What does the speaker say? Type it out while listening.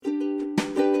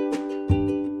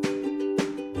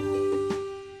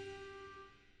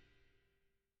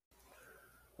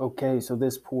Okay, so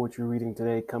this poetry reading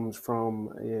today comes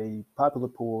from a popular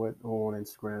poet on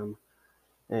Instagram,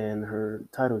 and her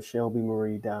title is Shelby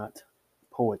Marie dot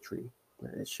poetry.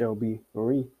 It's Shelby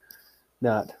Marie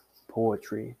dot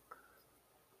poetry.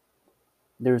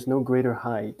 There is no greater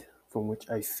height from which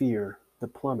I fear the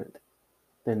plummet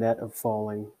than that of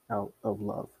falling out of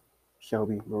love.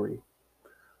 Shelby Marie.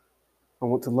 I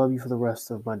want to love you for the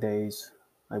rest of my days.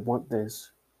 I want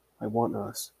this. I want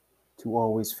us to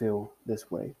always feel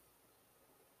this way.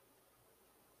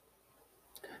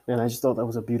 And I just thought that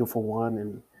was a beautiful one.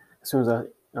 And as soon as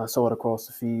I saw it across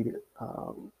the feed,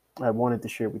 I wanted to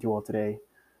share it with you all today.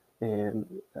 And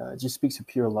it just speaks of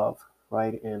pure love,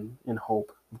 right? And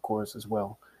hope, of course, as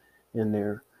well in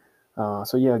there.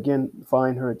 So, yeah, again,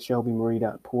 find her at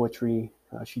shelbymarie.poetry.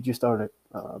 She just started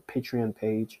a Patreon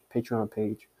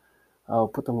page. I'll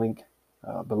put the link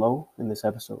below in this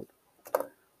episode.